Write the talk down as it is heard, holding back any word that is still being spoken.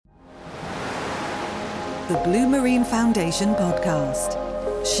The Blue Marine Foundation podcast,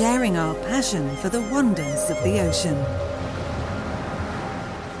 sharing our passion for the wonders of the ocean.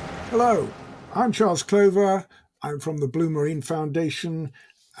 Hello, I'm Charles Clover. I'm from the Blue Marine Foundation,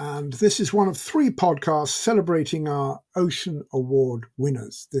 and this is one of 3 podcasts celebrating our Ocean Award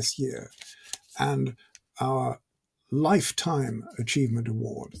winners this year and our Lifetime Achievement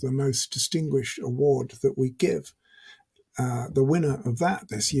Award, the most distinguished award that we give. The winner of that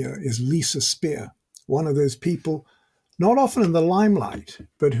this year is Lisa Speer, one of those people not often in the limelight,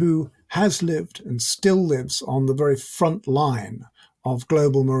 but who has lived and still lives on the very front line of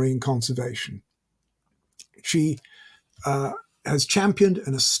global marine conservation. She has championed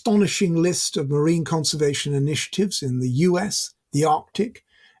an astonishing list of marine conservation initiatives in the US, the Arctic,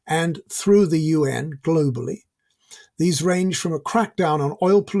 and through the UN globally. These range from a crackdown on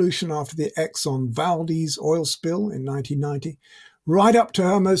oil pollution after the Exxon Valdez oil spill in 1990, right up to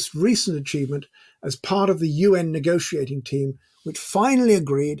her most recent achievement as part of the UN negotiating team, which finally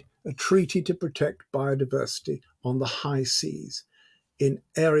agreed a treaty to protect biodiversity on the high seas in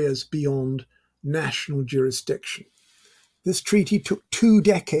areas beyond national jurisdiction. This treaty took 2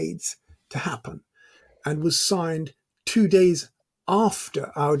 decades to happen and was signed 2 days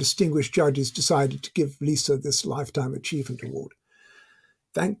after our distinguished judges decided to give Lisa this Lifetime Achievement Award.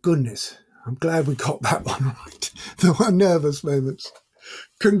 Thank goodness. I'm glad we got that one right. There were nervous moments.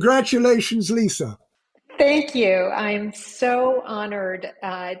 Congratulations, Lisa. Thank you. I'm so honored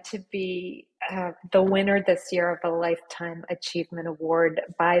to be the winner this year of the Lifetime Achievement Award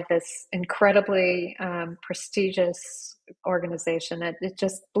by this incredibly prestigious organization. It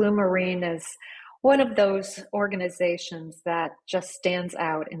just, Blue Marine is one of those organizations that just stands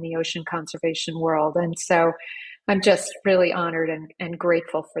out in the ocean conservation world. And so I'm just really honored and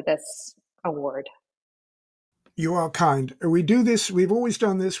grateful for this award. You are kind. We do this, we've always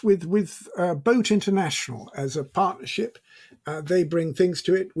done this with Boat International as a partnership. They bring things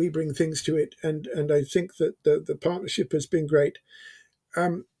to it, we bring things to it, and I think that the partnership has been great.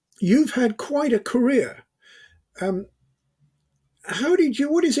 You've had quite a career. What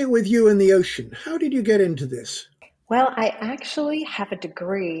is it with you and the ocean? How did you get into this? Well, I actually have a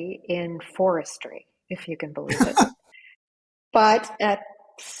degree in forestry, if you can believe it. But a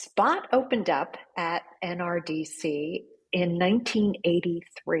spot opened up at NRDC in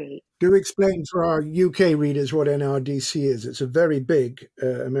 1983. Do explain for our UK readers what NRDC is. It's a very big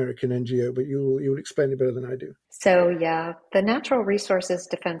American NGO, but you'll explain it better than I do. So yeah, the Natural Resources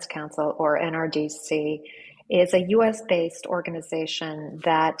Defense Council, or NRDC, is a US-based organization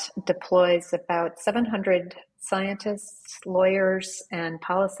that deploys about 700 scientists, lawyers, and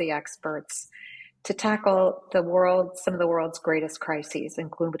policy experts to tackle some of the world's greatest crises,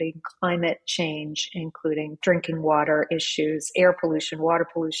 including climate change, including drinking water issues, air pollution, water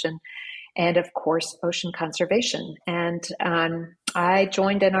pollution, and of course, ocean conservation. And I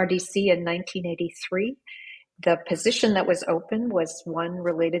joined NRDC in 1983. The position that was open was one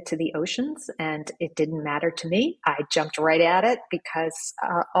related to the oceans, and it didn't matter to me. I jumped right at it because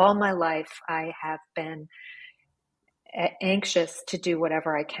all my life I have been anxious to do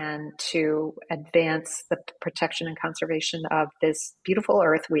whatever I can to advance the protection and conservation of this beautiful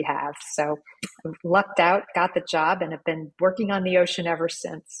earth we have. So I lucked out, got the job, and have been working on the ocean ever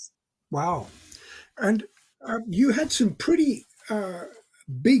since. Wow. And you had some pretty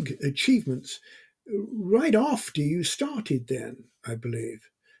big achievements right after you started then, I believe.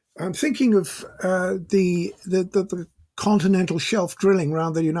 I'm thinking of the continental shelf drilling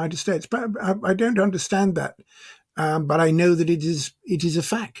around the United States, but I don't understand that. But I know that it is a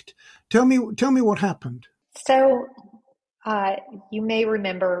fact. Tell me what happened. So you may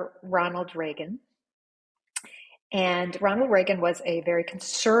remember Ronald Reagan. And Ronald Reagan was a very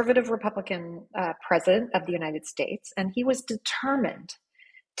conservative Republican president of the United States, and he was determined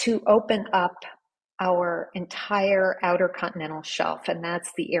to open up our entire outer continental shelf, and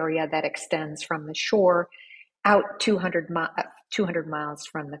that's the area that extends from the shore out 200 miles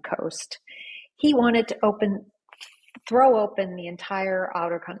from the coast. He wanted to throw open the entire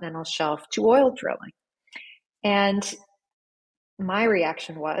outer continental shelf to oil drilling. And my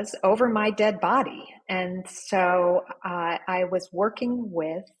reaction was, over my dead body. And so I was working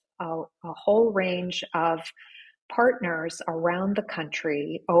with a whole range of partners around the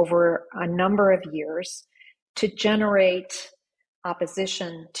country over a number of years to generate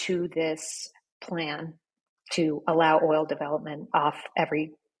opposition to this plan to allow oil development off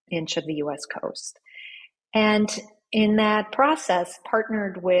every inch of the US coast. And in that process,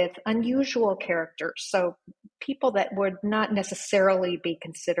 partnered with unusual characters, so people that would not necessarily be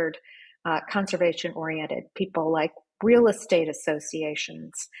considered conservation-oriented, people like real estate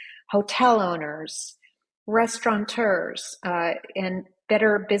associations, hotel owners, restaurateurs and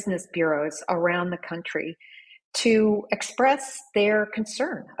better business bureaus around the country to express their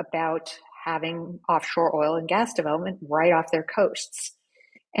concern about having offshore oil and gas development right off their coasts.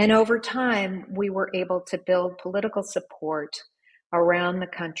 And over time, we were able to build political support around the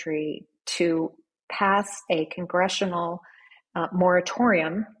country to pass a congressional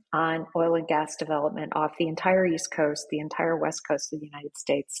moratorium on oil and gas development off the entire East Coast, the entire West Coast of the United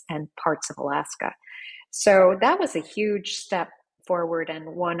States, and parts of Alaska. So that was a huge step forward,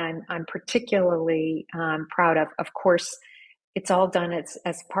 and one I'm particularly proud of. Of course, it's all done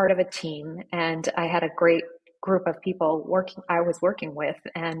as part of a team, and I had a great group of people I was working with,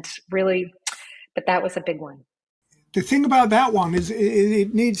 and really, but that was a big one. The thing about that one is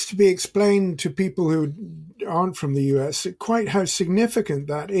it needs to be explained to people who aren't from the US quite how significant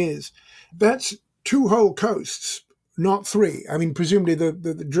that is. That's 2 whole coasts, not 3. I mean, presumably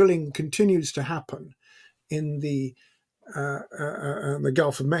the drilling continues to happen in the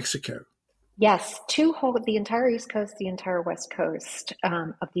Gulf of Mexico. Yes, the entire East Coast, the entire West Coast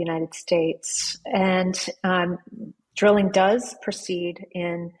of the United States. And drilling does proceed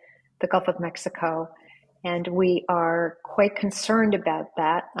in the Gulf of Mexico. And we are quite concerned about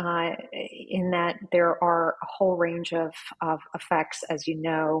that, in that there are a whole range of effects, as you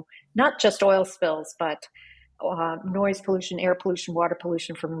know, not just oil spills, but noise pollution, air pollution, water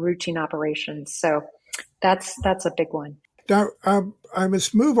pollution from routine operations. So that's a big one. Now, I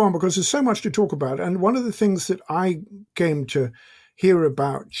must move on because there's so much to talk about. And one of the things that I came to hear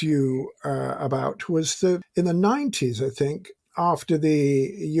about you about was in the 90s, I think, after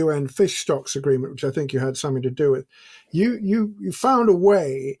the UN fish stocks agreement, which I think you had something to do with, you found a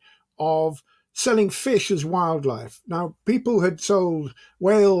way of selling fish as wildlife. Now, people had sold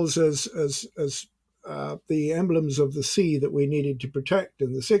whales as the emblems of the sea that we needed to protect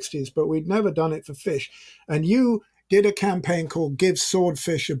in the 60s, but we'd never done it for fish. And you did a campaign called Give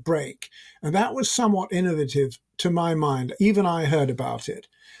Swordfish a Break. And that was somewhat innovative to my mind. Even I heard about it.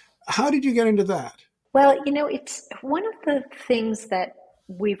 How did you get into that? Well, it's one of the things that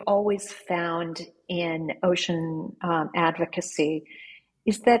we've always found in ocean advocacy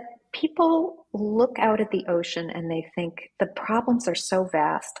is that people look out at the ocean and they think the problems are so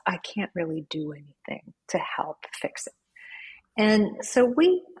vast, I can't really do anything to help fix it. And so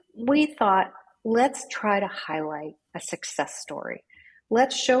we thought, let's try to highlight a success story.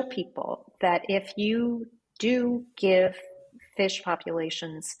 Let's show people that if you do give fish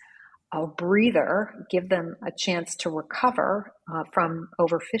populations a breather, give them a chance to recover from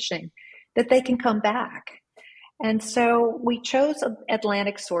overfishing, that they can come back. And so we chose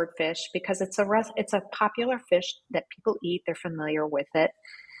Atlantic swordfish because it's a popular fish that people eat. They're familiar with it.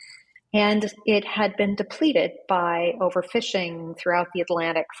 And it had been depleted by overfishing throughout the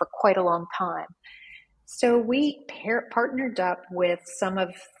Atlantic for quite a long time. So we partnered up with some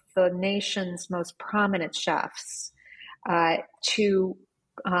of the nation's most prominent chefs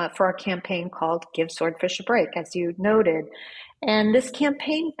for a campaign called Give Swordfish a Break, as you noted. And this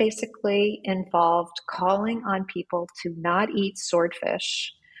campaign basically involved calling on people to not eat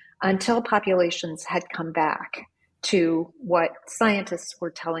swordfish until populations had come back to what scientists were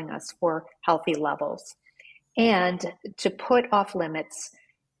telling us were healthy levels, and to put off limits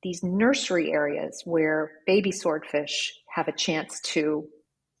these nursery areas where baby swordfish have a chance to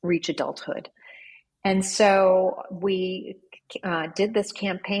reach adulthood. And so we did this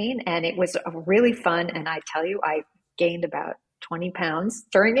campaign, and it was really fun. And I tell you, I gained about 20 pounds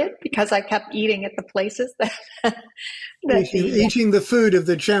during it because I kept eating at the places that eating the food of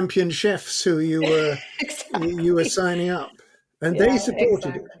the champion chefs who you were exactly. you were signing up, and they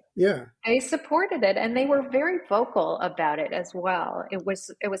supported it. Yeah, they supported it, and they were very vocal about it as well. It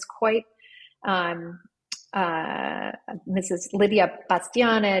was quite. Mrs. Lydia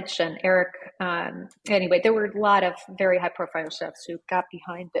Bastianich and Eric. Anyway, there were a lot of very high-profile chefs who got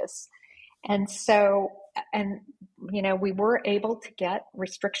behind this, and so, we were able to get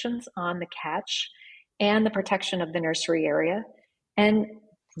restrictions on the catch and the protection of the nursery area, and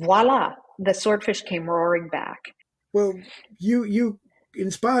voila, the swordfish came roaring back. Well, you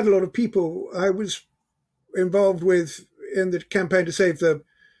inspired a lot of people. I was involved in the campaign to save the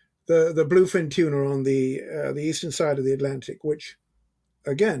bluefin tuna on the eastern side of the Atlantic, which,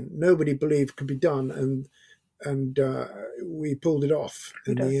 again, nobody believed could be done, and we pulled it off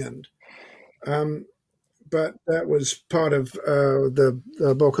in the end. But that was part of the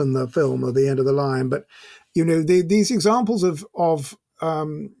book and the film, or The End of the Line. But these examples of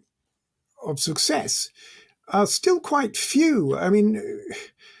success are still quite few. I mean,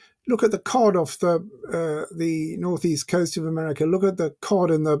 look at the cod off the northeast coast of America. Look at the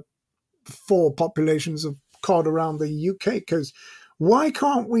cod in the 4 populations of cod around the UK coast. Why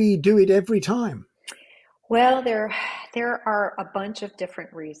can't we do it every time? Well, there are a bunch of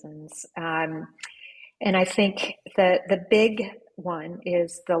different reasons. And I think that the big one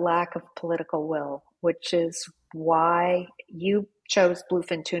is the lack of political will, which is why you chose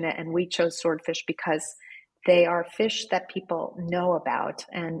bluefin tuna and we chose swordfish, because they are fish that people know about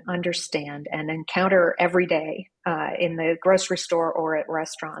and understand and encounter every day in the grocery store or at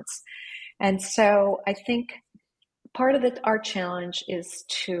restaurants. And so I think part of our challenge is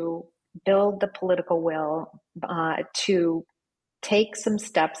to build the political will to take some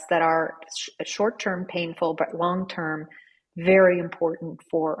steps that are short-term painful, but long-term very important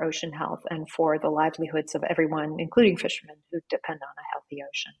for ocean health and for the livelihoods of everyone, including fishermen who depend on a healthy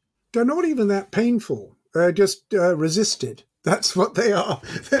ocean. They're not even that painful. They're just resisted. That's what they are.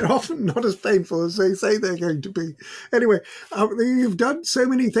 They're often not as painful as they say they're going to be. Anyway, you've done so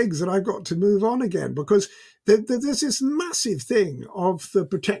many things that I've got to move on again, because there's this massive thing of the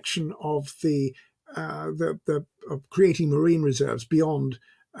protection of of creating marine reserves beyond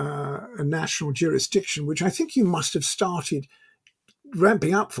a national jurisdiction, which I think you must have started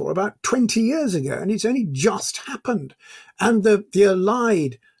ramping up for about 20 years ago, and it's only just happened. And the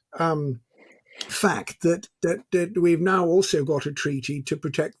allied fact that we've now also got a treaty to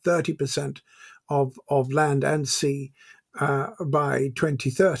protect 30% of land and sea by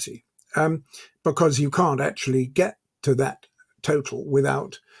 2030, because you can't actually get to that total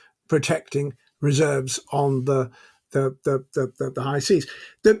without protecting reserves on the high seas.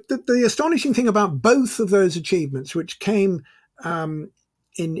 The astonishing thing about both of those achievements, which came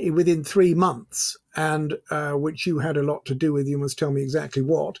within 3 months, and which you had a lot to do with, you must tell me exactly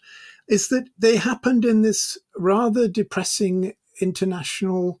what, is that they happened in this rather depressing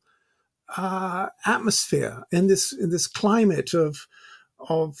international atmosphere, in this climate of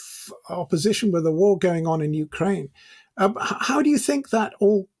opposition with the war going on in Ukraine. How do you think that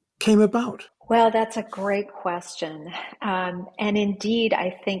all came about? Well, that's a great question. And indeed,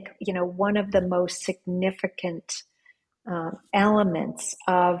 I think, one of the most significant elements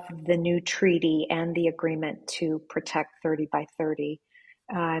of the new treaty and the agreement to protect 30 by 30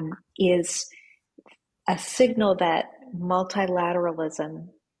 is a signal that multilateralism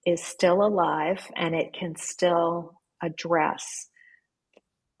is still alive and it can still address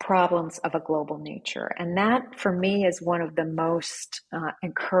problems of a global nature. And that, for me, is one of the most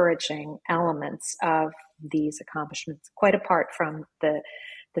encouraging elements of these accomplishments, quite apart from the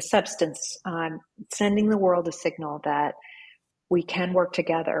substance. Sending the world a signal that we can work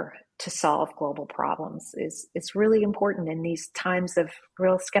together to solve global problems is really important in these times of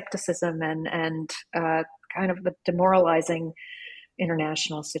real skepticism and kind of the demoralizing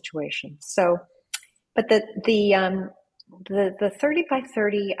international situation. So, but the 30 by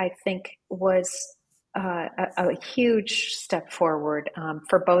 30, I think, was a huge step forward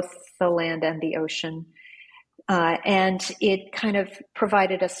for both the land and the ocean. And it kind of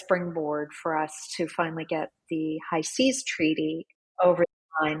provided a springboard for us to finally get the High Seas Treaty over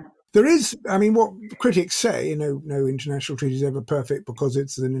the line. There is, what critics say, no international treaty is ever perfect because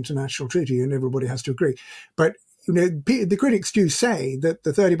it's an international treaty and everybody has to agree. But the critics do say that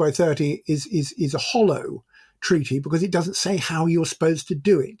the 30 by 30 is a hollow treaty because it doesn't say how you're supposed to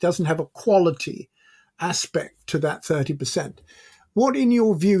do it. It doesn't have a quality aspect to that 30%. What, in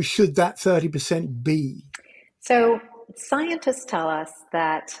your view, should that 30% be? So scientists tell us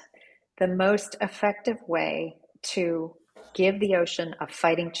that the most effective way to give the ocean a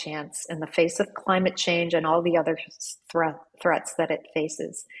fighting chance in the face of climate change and all the other threats that it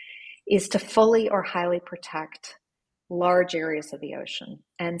faces is to fully or highly protect large areas of the ocean.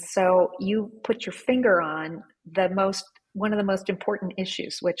 And so you put your finger on one of the most important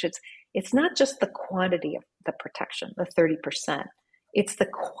issues, which is it's not just the quantity of the protection, the 30%, it's the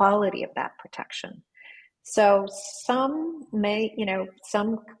quality of that protection. So some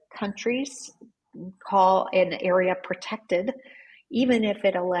countries call an area protected, even if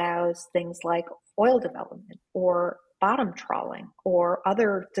it allows things like oil development or bottom trawling or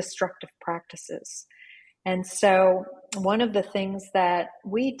other destructive practices. And so one of the things that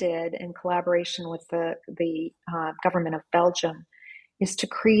we did in collaboration with the government of Belgium is to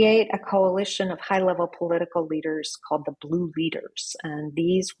create a coalition of high-level political leaders called the Blue Leaders. And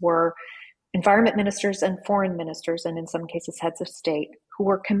these were environment ministers and foreign ministers, and in some cases heads of state, who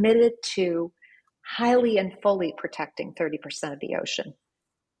were committed to highly and fully protecting 30% of the ocean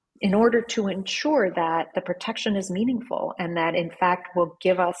in order to ensure that the protection is meaningful and that, in fact, will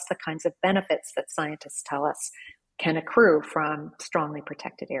give us the kinds of benefits that scientists tell us can accrue from strongly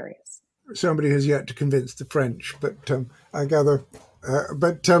protected areas. Somebody has yet to convince the French, but I gather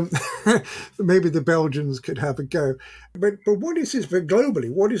But maybe the Belgians could have a go. But what is this for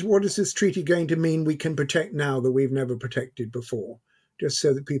globally? What is this treaty going to mean we can protect now that we've never protected before? Just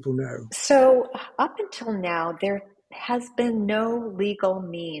so that people know. So, up until now, there has been no legal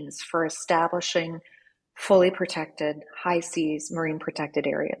means for establishing fully protected high seas marine protected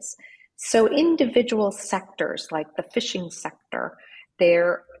areas. So, individual sectors like the fishing sector,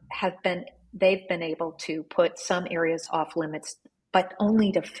 they've been able to put some areas off limits, but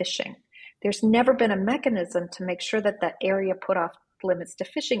only to fishing. There's never been a mechanism to make sure that that area put off limits to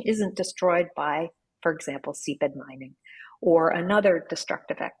fishing isn't destroyed by, for example, seabed mining or another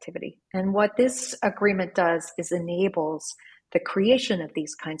destructive activity. And what this agreement does is enables the creation of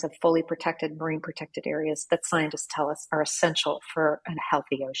these kinds of fully protected, marine protected areas that scientists tell us are essential for a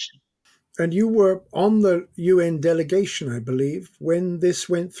healthy ocean. And you were on the UN delegation, I believe, when this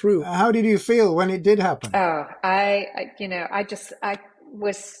went through. How did you feel when it did happen? Oh, I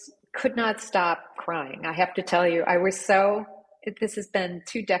could not stop crying. I have to tell you, this has been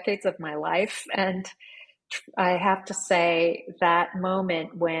 2 decades of my life. And I have to say that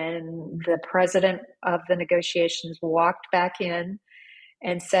moment when the president of the negotiations walked back in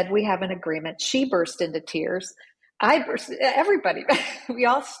and said, "We have an agreement," she burst into tears. Everybody, we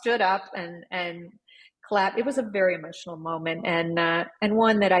all stood up and clapped. It was a very emotional moment, and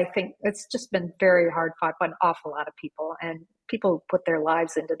one that I think it's just been very hard fought by an awful lot of people, and people put their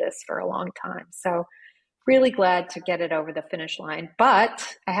lives into this for a long time. So really glad to get it over the finish line.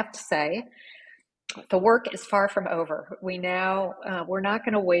 But I have to say, the work is far from over. We're not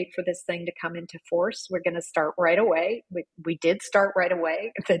going to wait for this thing to come into force. We're going to start right away. We did start right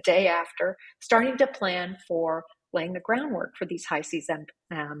away the day after, starting to plan for laying the groundwork for these high seas and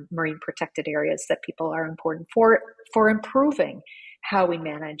marine protected areas that people are important for improving how we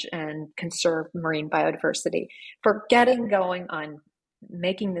manage and conserve marine biodiversity, for getting going on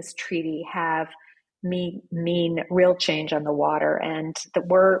making this treaty have mean real change on the water, and that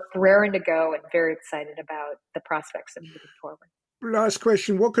we're raring to go and very excited about the prospects of moving forward. Last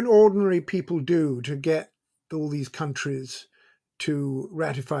question, what can ordinary people do to get all these countries to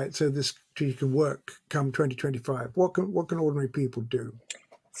ratify it so this treaty can work come 2025? What can ordinary people do?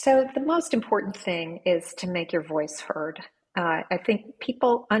 So the most important thing is to make your voice heard. I think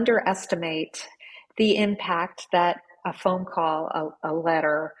people underestimate the impact that a phone call, a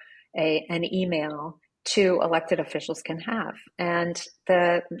letter, an email to elected officials can have. And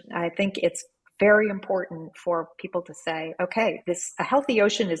I think it's very important for people to say, okay, a healthy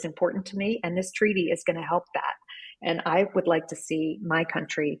ocean is important to me, and this treaty is going to help that. And I would like to see my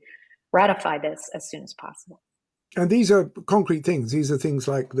country ratify this as soon as possible. And these are concrete things. These are things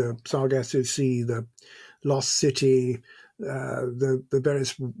like the Sargasso Sea, the Lost City, the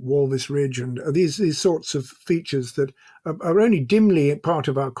various Walvis Ridge, and these sorts of features that are only dimly part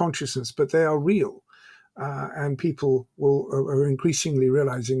of our consciousness, but they are real. And people are increasingly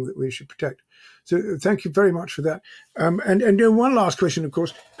realizing that we should protect. So thank you very much for that. And one last question, of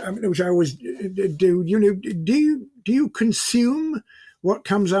course, which I always do. Do you consume what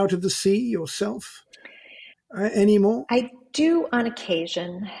comes out of the sea yourself anymore? I do on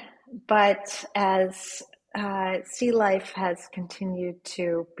occasion, but as sea life has continued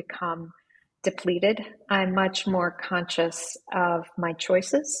to become depleted, I'm much more conscious of my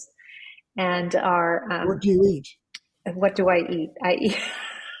choices and what do you eat? What do I eat? I eat.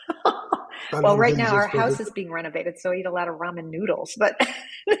 Well, right now our house is being renovated, so I eat a lot of ramen noodles. But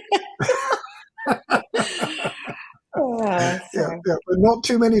yeah, but not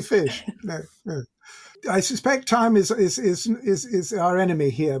too many fish. No. I suspect time is our enemy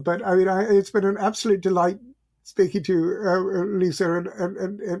here. But I mean, it's been an absolute delight speaking to you, Lisa, and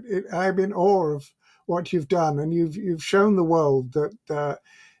I'm in awe of what you've done, and you've shown the world that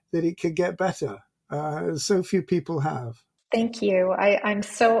it can get better. So few people have. Thank you. I'm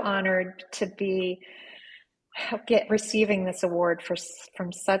so honored to be receiving this award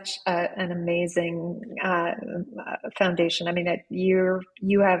from such an amazing foundation. I mean, you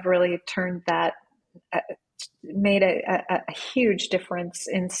have really turned that, made a huge difference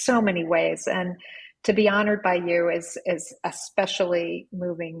in so many ways, and to be honored by you is especially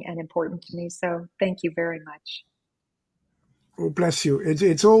moving and important to me. So thank you very much. Well, bless you.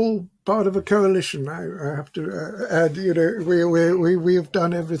 It's all part of a coalition. I have to add, we have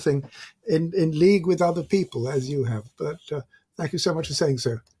done everything in league with other people, as you have. But thank you so much for saying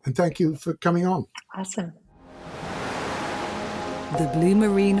so. And thank you for coming on. Awesome. The Blue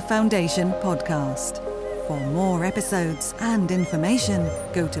Marine Foundation podcast. For more episodes and information,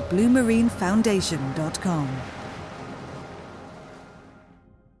 go to bluemarinefoundation.com.